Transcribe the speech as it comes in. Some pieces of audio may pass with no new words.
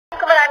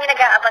marami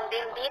nag-aabang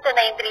din dito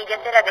na intriga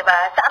sila, di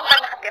ba? Saan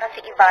ba nakatira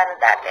si Ivana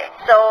dati?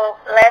 So,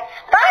 let's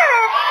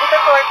start!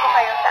 Itutour ko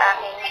kayo sa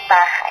aking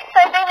bahay.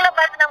 So, ito yung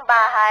labas ng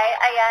bahay.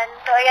 Ayan.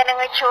 So, ayan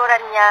ang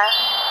itsura niya.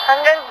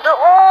 Hanggang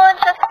doon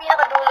sa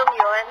pinakadulong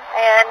yun.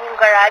 Ayan,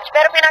 yung garage.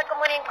 Pero pinag ko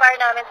muna yung car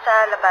namin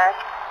sa labas.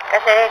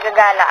 Kasi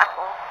gagala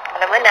ako.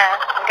 Alam mo na,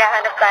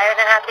 maghahanap tayo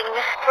ng ating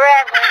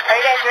forever. Are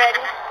you guys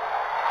ready?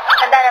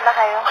 Handa na ba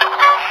kayo?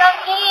 Come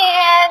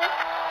in!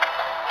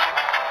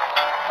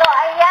 So,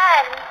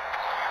 ayan.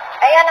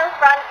 Ayan ang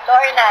front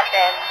door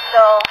natin.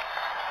 So,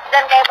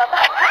 dyan kayo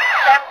baba.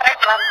 Siyempre,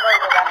 front door,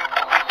 diba?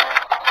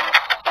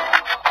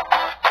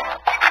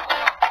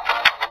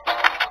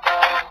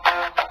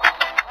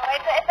 Okay,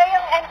 so ito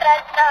yung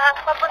entrance na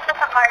papunta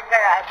sa car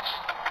garage.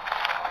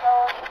 So,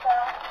 ito,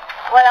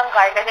 walang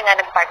car kasi nga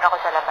nag-park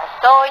ako sa labas.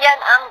 So, yan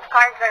ang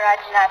car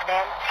garage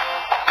natin.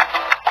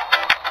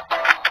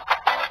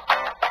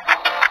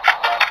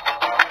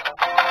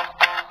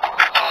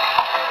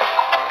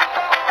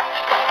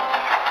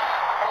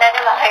 Handa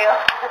na ba kayo?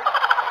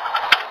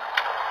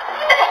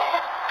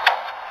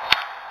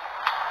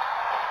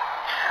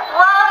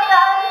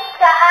 Welcome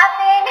sa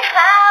ating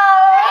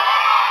house!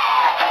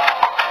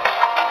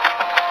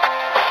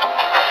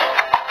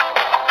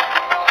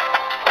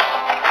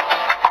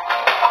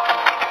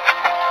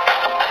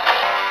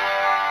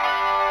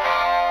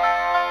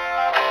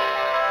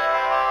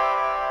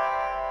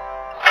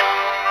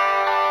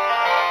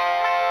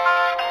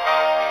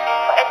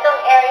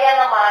 Itong area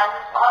naman,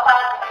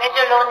 kapag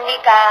medyo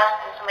lonely ka,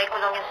 gusto may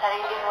kulong yung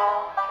sarili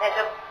mo,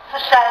 medyo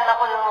social na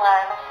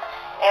kulungan,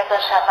 ito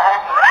siya,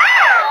 parang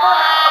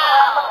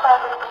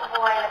pagpagod ng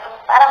buhay na ito.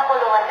 Parang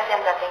kulungan kasi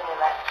ang dating,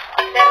 diba?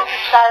 Pero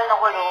social na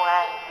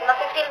kulungan.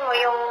 Nakifeel mo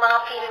yung mga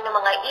feeling ng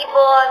mga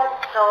ibon.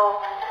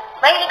 So,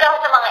 mahilig ako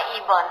sa mga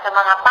ibon, sa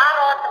mga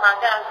parot, sa mga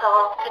gano'n. So,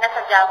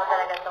 sinasadya ko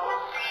talaga itong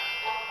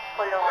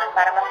kulungan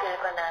para ma-feel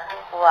ko na,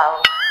 wow.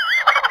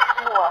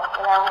 Wow,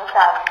 wala akong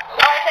sabi.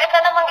 Okay, so ito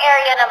namang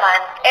area naman,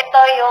 ito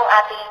yung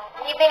ating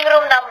living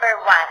room number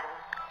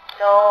 1.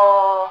 So,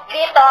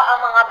 dito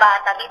ang mga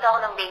bata, dito ako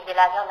ng baby,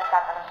 lagi ako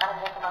nagtatanong sa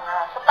mga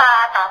sopa,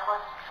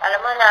 tapos, alam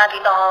mo na,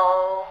 dito ako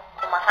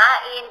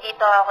kumakain,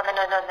 dito ako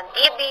nanonood ng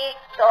TV.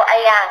 So,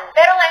 ayan.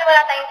 Pero ngayon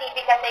wala tayong TV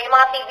kasi yung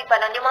mga TV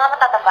pa nun, yung mga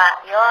matataba,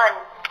 yun.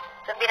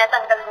 So,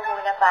 pinatanggal ko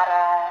muna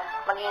para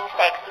maging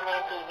sexy na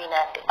yung TV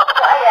natin.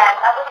 So, ayan.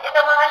 Tapos, ito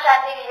mga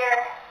chandelier.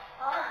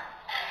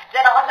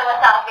 Diyan ako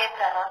sumasakit,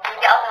 ano?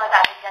 Hindi ako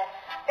sumasakit dyan.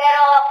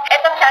 Pero,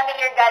 itong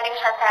chandelier galing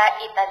siya sa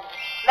Italy.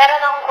 Meron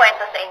akong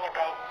kwento sa inyo,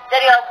 guys.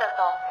 Seryoso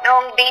to.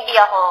 Noong baby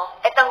ako,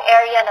 itong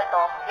area na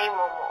to, may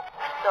mumu.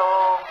 So,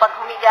 pag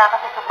humiga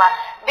ka sa sopa,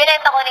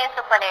 binenta ko na yung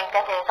sopa na yun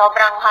kasi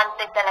sobrang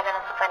haunted talaga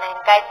ng sopa na yun.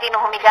 Kahit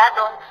sino humiga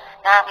doon,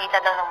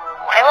 nakakita daw ng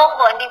mumu. Ewan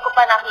ko, hindi ko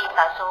pa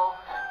nakita. So,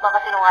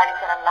 makasinungaling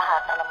silang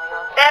lahat, alam mo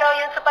yun. Pero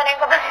yung sopa na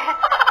yun kapag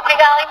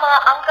humiga ko yung mga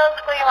uncles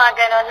ko, yung mga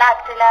gano'n, lahat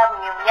sila,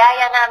 yung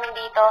yaya namin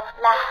dito,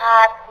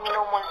 lahat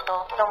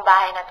minumulto itong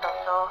bahay na to.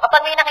 So,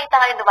 kapag may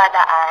nakita kayo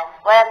dumadaan,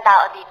 walang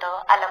tao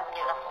dito, alam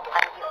niyo na kung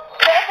ano yun.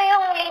 So, ito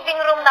yung living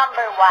room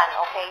number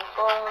 1, okay?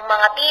 Kung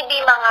mga TV,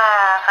 mga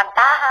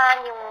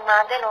kantahan, yung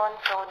mga gano'n,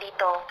 so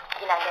dito,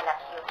 ginaganap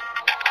yun.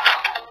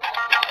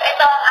 So,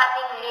 ito ang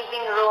ating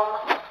living room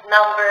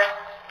number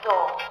 2.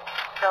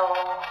 So,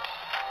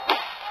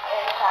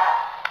 ayan siya.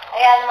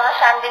 Ayan, mga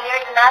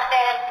chandeliers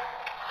natin.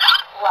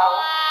 Wow.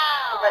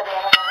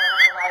 Subadera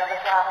naman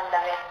malabas na akong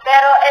damit.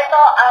 Pero ito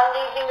ang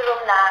living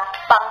room na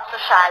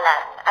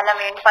pang-sosyalan. Alam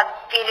mo yun, pag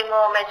feeling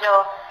mo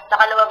medyo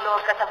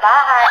nakaluwag-luwag ka sa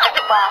bahay,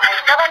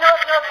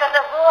 nakaluwag-luwag ka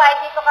sa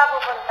buhay, dito ka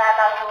pupunta,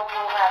 tapos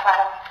umupunta,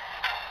 parang,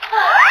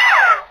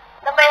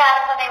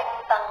 nabayaran ko na yung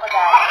utang ko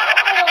dahil.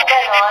 Yung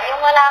gano'n,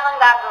 yung wala kang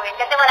gagawin,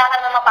 kasi wala ka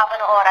naman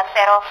mapapanooran,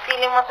 pero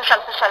feeling mo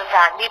social-social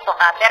ka, dito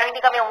ka, pero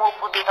hindi kami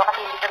umupo dito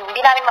kasi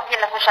hindi namin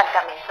ma-feel na social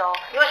kami. So,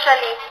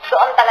 usually,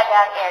 doon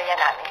talaga ang area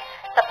namin,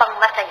 sa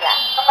pangmasaya.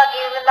 Kapag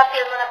yung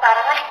na-feel mo na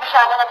parang, ay,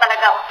 masyado na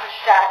talaga ako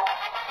social,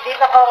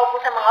 dito ka upo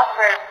sa mga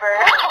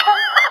fur-fur.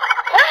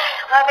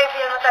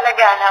 Mabibigyan mo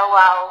talaga na,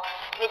 wow,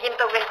 may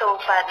gintog-gintog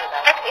pa, diba?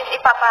 Next is,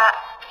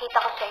 ipapakita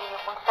ko sa inyo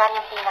kung saan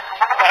yung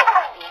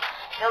pinaka-sexy,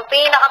 yung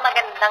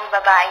pinakamagandang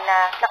babae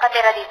na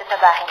nakatira dito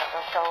sa bahay na to.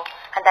 So,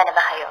 handa na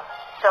ba kayo?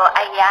 So,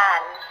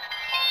 ayan.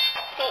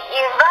 Si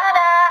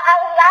Ivana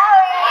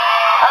Alawi!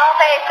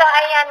 Okay, so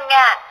ayan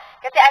nga.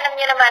 Kasi alam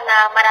niyo naman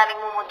na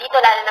maraming mumu dito,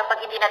 lalo na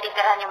pag hindi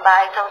natitirahan yung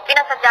bahay. So,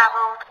 pinasadya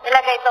kong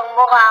nilagay itong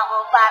mukha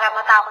ko para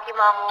matakot yung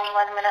mga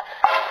mumu.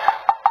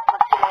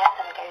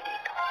 Magsilayasan kayo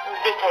dito.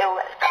 Hindi kayo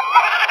welcome.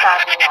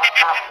 Sabi niya,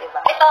 diba?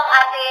 Ito ang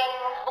ating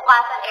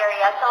bukasan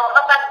area. So,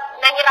 kapag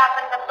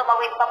nahirapan kang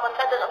tumawid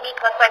papunta doon,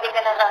 umikot, pwede ka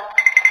na lang.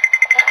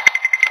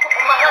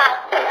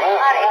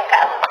 Mari,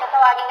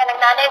 tatawagin ka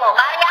ng nanay mo.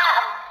 Maria!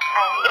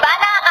 Ay,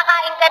 Ivana,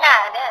 kakain ka na.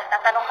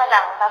 Tatanong ka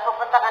lang, tapos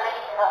pupunta ka na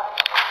dito.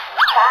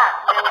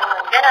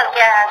 Ganon,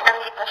 kaya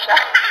nandito siya.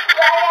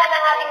 So, ayan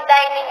ang ating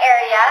dining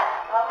area.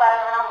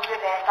 Parang ang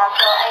bibenta.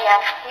 So, ayan,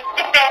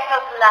 50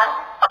 pesos lang.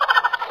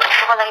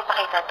 Gusto ko lang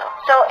ipakita to.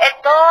 So,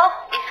 ito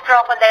is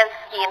crocodile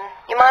skin.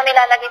 Yung mga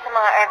nilalagay sa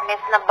mga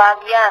herbalist na bag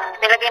yan.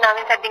 Nilagay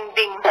namin sa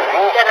dingding.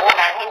 Charot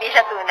lang, hindi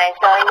siya tunay.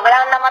 So,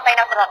 walang namatay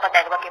na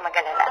crocodile, huwag kayong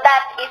mag-alala.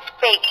 That is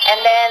fake. And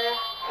then,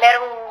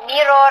 merong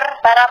mirror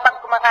para pag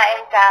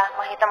kumakain ka,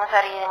 makita mo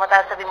sarili mo,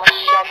 tapos sabi mo,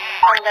 shit,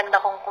 ang ganda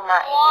kong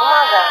kumain.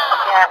 Umaga.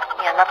 Kaya,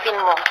 yan, mapin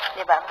mo.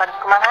 Diba? Pag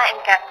kumakain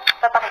ka,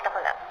 papakita ko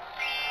lang.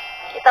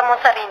 Kita mo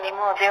sarili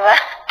mo, diba?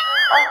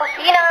 Ang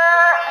kusina!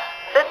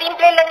 So,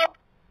 simple lang yung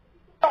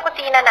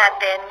kusina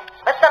natin.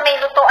 Basta may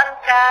lutuan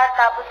ka,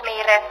 tapos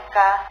may ref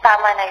ka,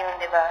 tama na yun,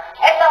 diba?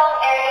 Etong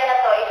area na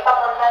to,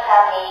 ipapunta sa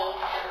main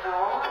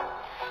room,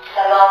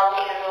 sa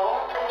laundry room.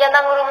 Yan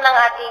ang room ng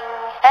ating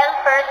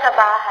helper sa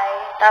bahay.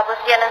 Tapos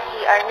yan ang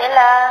CR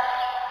nila.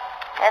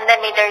 And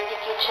then may dirty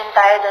kitchen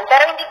tayo doon.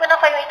 Pero hindi ko na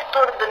kayo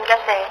ituturo doon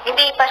kasi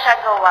hindi pa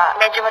siya gawa.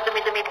 Medyo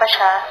madumi-dumi pa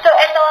siya. So,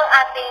 ito ang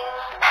ating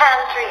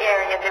pantry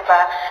area,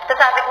 diba?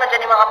 Sasabit mo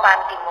dyan yung mga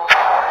panty mo.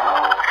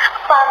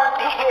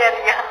 Panty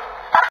area.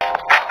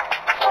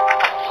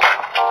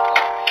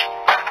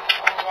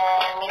 And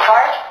then, may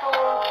bar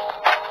stool.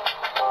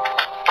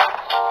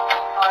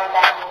 Or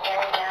dining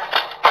area.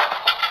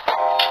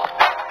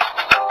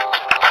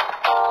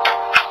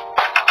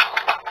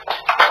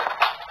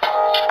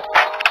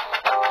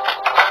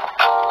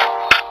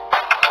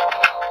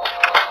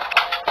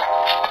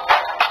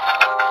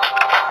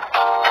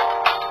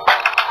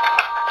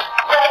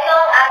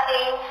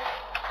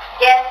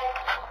 Guest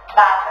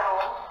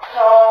bathroom.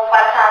 So,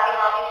 para sa ating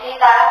mga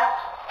bisita,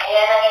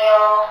 ayan ang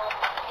iyong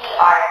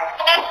CR.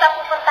 Next,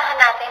 pupuntahan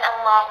natin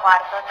ang mga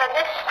kwarto. So,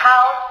 this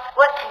house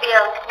was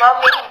built,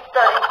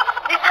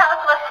 this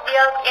house was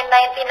built in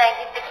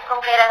 1996 kung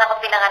kailan ako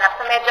pinanganak.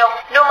 So, medyo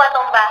luma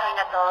tong bahay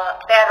na to.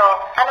 Pero,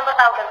 ano ba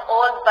tawag?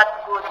 Old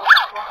but good.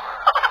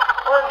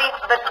 Oldies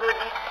but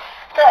goodies.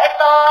 So,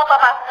 ito,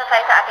 papasok na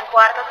tayo sa ating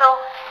kwarto. So,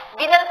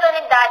 binalto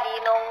ni Daddy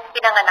nung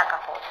pinanganak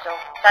ako. So,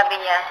 sabi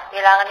niya,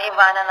 kailangan ni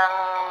Ivana ng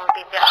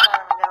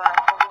titirahan, di ba?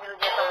 Kung binilo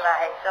niya itong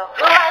bahay. So,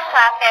 luma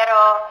siya, pero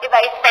iba,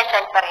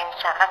 special pa rin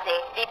siya. Kasi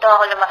dito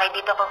ako lumaki,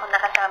 dito ako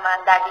nakasama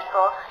ang Daddy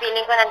ko.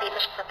 Feeling ko nandito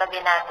siya sa tabi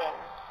natin.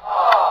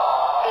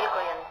 Feel ko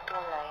yun,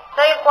 tunay.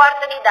 So, yung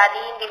kwarto ni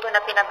Daddy, hindi ko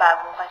na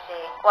pinabago kasi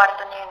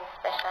kwarto niya yung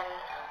special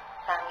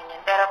sa amin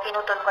yun. Pero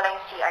pinutol ko lang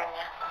yung CR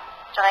niya.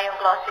 Tsaka yung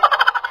closet.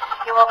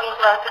 Yung walk-in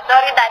closet.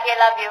 Sorry, Daddy, I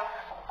love you.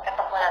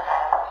 Katok mo na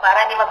tayo.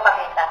 Para hindi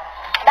magpakita.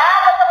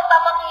 Dapat ako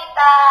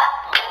magpapakita!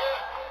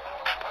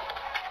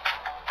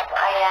 So,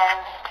 ayan.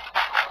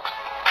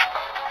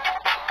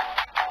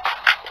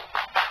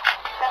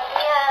 So,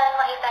 ayan.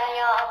 Makita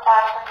niyo ang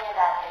kwarto niya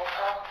dati.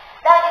 So,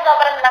 dati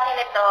sobrang laki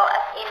nito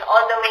as in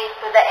all the way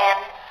to the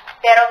end.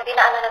 Pero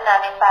dinaano na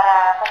namin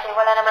para, kasi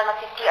wala naman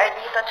mag-CR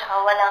dito, tsaka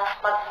walang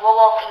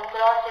mag-walk-in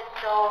closet.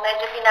 So,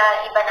 medyo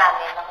pinaiba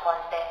namin ng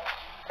konti.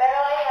 Pero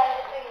ayan,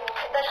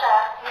 ito siya.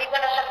 Hindi ko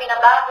na siya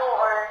pinabago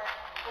or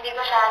hindi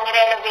ko siya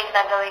nirenovate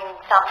na gawing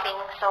something.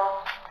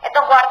 So,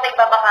 itong kwarto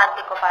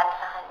ibabakante ko para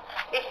sa kanya.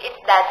 This is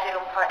Dad's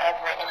room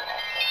forever and ever.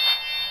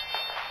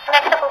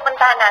 Next na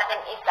pupuntahan natin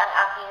is ang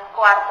aking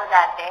kwarto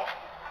dati.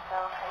 So,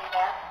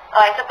 ayan.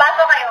 Okay, so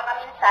pasok kayo.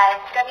 Come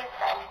inside.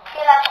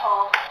 Sila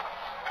ko.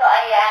 So,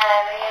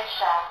 ayan. Ayan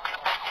siya.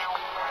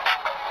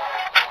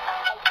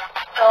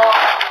 So,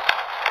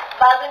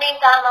 bago na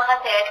yung kama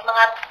kasi,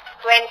 mga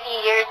 20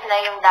 years na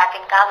yung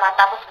dating kama,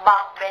 tapos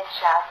bunk bed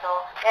siya.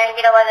 So, ngayon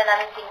ginawa na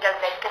namin single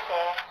bed kasi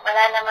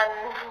wala naman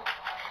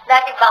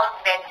dati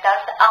bunk bed.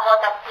 Tapos ako,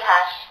 tapos si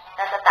Hash,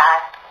 nasa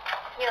taas.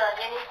 Yun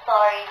yung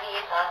story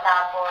dito.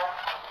 Tapos,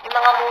 yung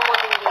mga mumo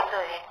din dito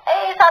eh.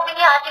 Eh, sabi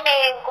ni Hashi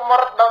may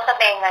kumurot daw sa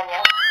tenga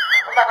niya.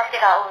 Kung baka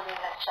siraunin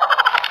na siya.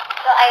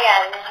 So,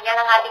 ayan. Yan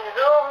ang ating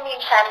room,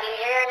 yung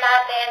chandelier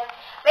natin.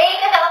 May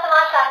kasama sa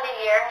mga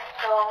chandelier.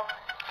 So,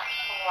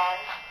 ayan.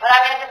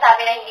 Marami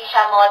nagsasabi na hindi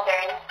siya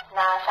modern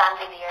na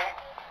chandelier.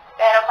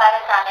 Pero para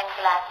sa akin,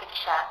 classic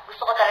siya.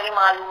 Gusto ko talaga yung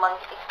mga lumang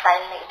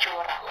style na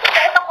itsura. So,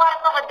 itong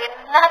kwarto ko din.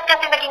 Lahat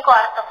kasi naging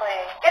kwarto ko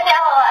eh. Kasi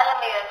ako, alam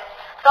mo yun,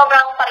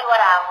 sobrang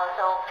pariwara ako.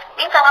 So,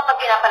 minsan kapag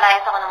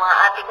pinapalayas ako ng mga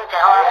ate ko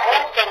dyan,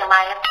 friends kayo,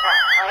 lumayas ka.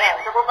 Ayan,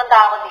 so pupunta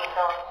ako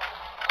dito.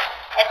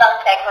 Ito ang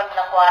second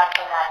na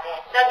kwarto natin.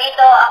 So,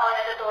 dito ako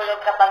natutulog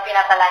kapag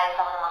pinapalayas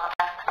ako ng mga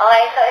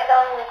okay, so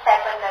itong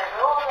second na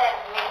room, and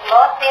may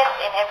closet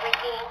and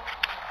everything.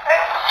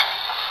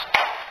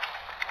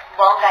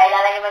 Bongga,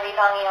 ilalagay mo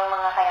dito ang iyong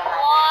mga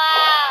kayamanan.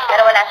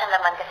 Pero wala siyang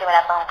laman kasi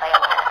wala pang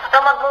kayamanan. So,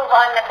 mag-move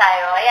on na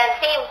tayo. Ayan,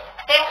 same.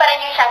 Same pa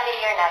rin yung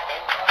chandelier natin.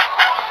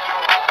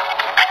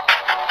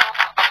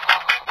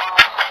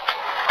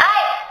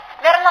 Ay!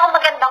 Meron akong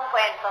magandang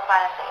kwento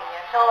para sa inyo.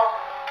 So,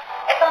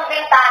 itong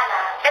bintana,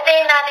 kasi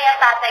yung nanay at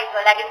tatay ko,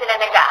 lagi sila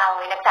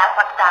nag-aaway,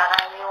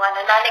 nagtapak-takan. Yung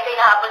nanay ko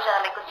hinahabol siya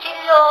na may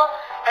kutsilyo,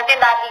 kasi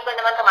daddy ko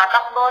naman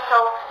tumatakbo. So,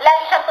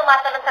 lagi siyang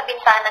tumatalon sa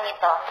bintanang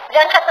ito.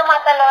 Diyan siya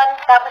tumatalon,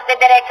 tapos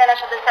dedirekta na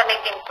siya dun sa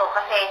may pinto.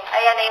 Kasi,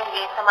 ayan na yung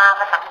gate, sa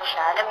makakatakbo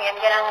siya. Alam mo yun,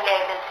 yan ang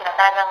level sila.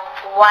 Talagang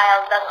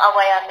wild ang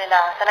awayan nila.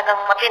 Talagang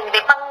matindi.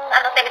 Pang,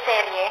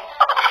 teleserye.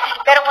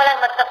 Pero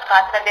walang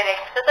nagkat-cut na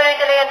direct. So,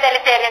 tuloy-tuloy yung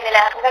teleserye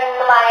nila. Hanggang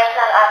lumayas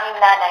na ang aking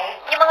nanay.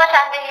 Yung mga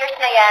chandeliers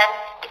na yan,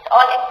 It's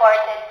all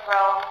imported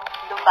from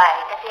Dubai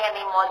kasi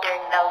may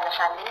modern daw na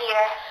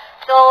chandelier.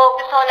 So,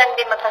 gusto ko lang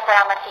din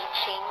magpasalamat kay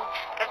Ching.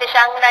 Kasi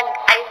siya ang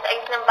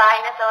nag-ayos-ayos ng bahay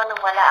na to nung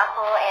wala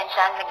ako. And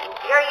siya ang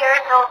nag-interior.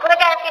 So, kung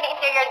naghahanap kayo ng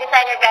interior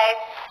designer, guys,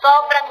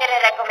 sobrang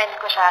nire-recommend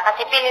ko siya.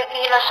 Kasi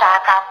Pilipino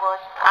siya. Tapos,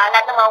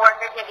 lahat ng mga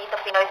workers niya dito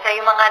Pinoy. So,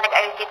 yung mga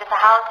nag-ayos dito sa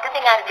house, kasi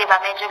nga, di ba,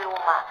 medyo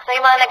luma. So,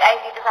 yung mga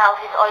nag-ayos dito sa house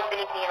is all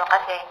Filipino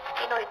kasi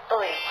Pinoy ito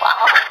eh.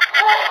 Wow!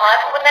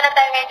 Pupunta na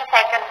tayo ngayon sa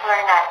second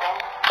floor natin.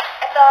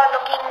 Ito,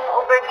 looking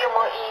overview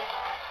mo is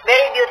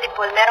very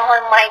beautiful. Meron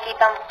kang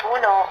makikitang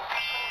puno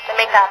na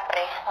may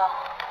kapre.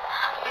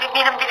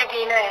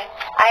 Pilipinong-Pilipino eh.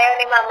 Ayaw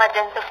ni Mama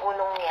dyan sa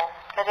punong niya.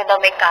 Kasi daw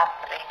may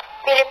kapre.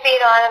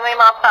 Pilipino, alam mo yung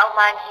mga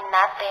paumanhin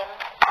natin.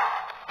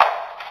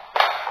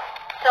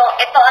 So,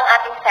 ito ang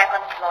ating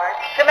second floor.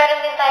 So, meron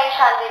din tayong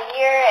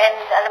chandelier and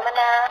alam mo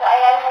na. So,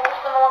 ayan, kung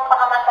gusto mo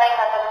magpakamatay,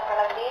 tatalag ka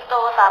lang dito.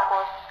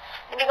 Tapos,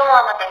 hindi ko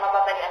mamamatay,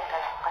 mababalian ka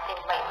lang. Kasi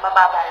may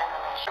mababa lang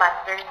naman siya.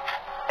 Master's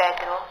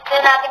bedroom. So,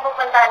 natin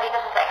pupuntahan dito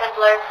sa second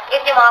floor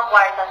is yung mga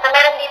kwarto. So,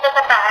 meron dito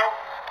sa taas,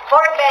 4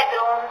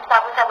 bedrooms,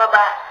 tapos sa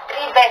baba,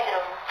 3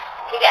 bedrooms.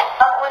 Sige,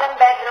 ang unang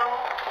bedroom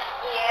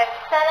is,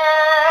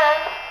 tanan!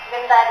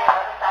 Ganda din,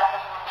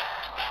 tapos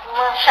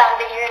mga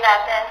chandelier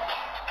natin.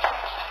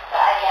 So,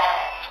 ayan.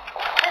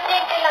 So,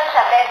 simple lang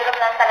siya. Bedroom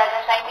lang talaga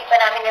siya. Hindi pa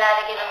namin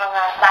nilalagay ng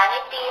mga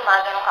vanity,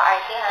 mga ganong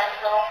ka-artihan.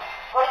 So,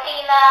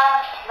 cortina,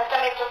 basta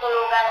may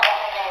tutulugan,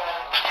 okay na yun.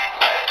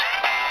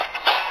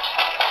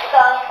 Ito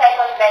ang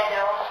second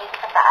bedroom dito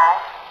sa taas.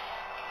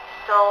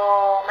 So,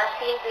 mas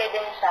simple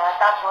din siya.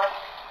 Tapos,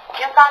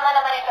 yung kama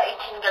naman ito ay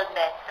single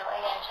bed. So,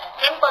 ayan siya.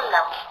 Simple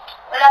lang.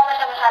 Wala pa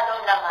siya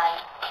masyadong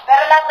laman.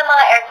 Pero lahat ng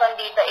mga aircon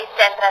dito is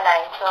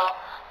centralized. So,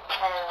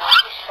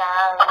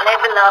 siya,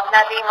 level up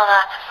natin yung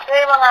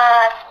mga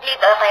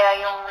split o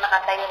kaya yung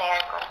nakatayo na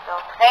aircon. So,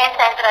 ngayon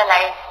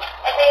centralized.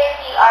 Ito yung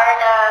CR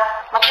na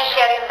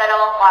mag-share yung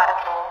dalawang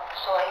kwarto.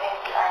 So, ito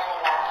yung CR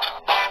nila.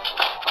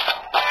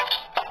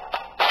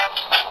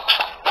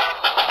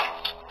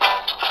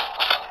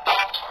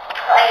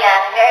 So,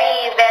 ayan.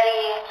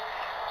 Very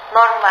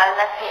normal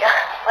na CR.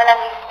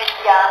 Walang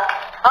special.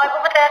 Okay,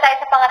 pupunta na tayo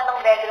sa pangatlong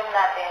bedroom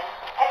natin.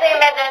 Ito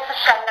yung medyo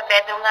social na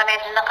bedroom na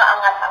medyo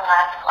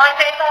nakaangat-angat. Okay,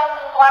 so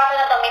itong kwarto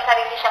na to, may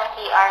sarili siyang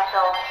CR.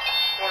 So,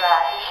 di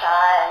ba,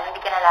 social, hindi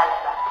ka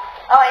nalalabas.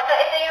 Okay, so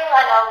ito yung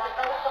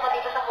gusto mo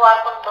dito sa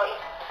kwarto to.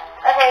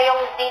 Kasi yung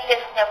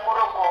details niya,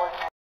 puro gold.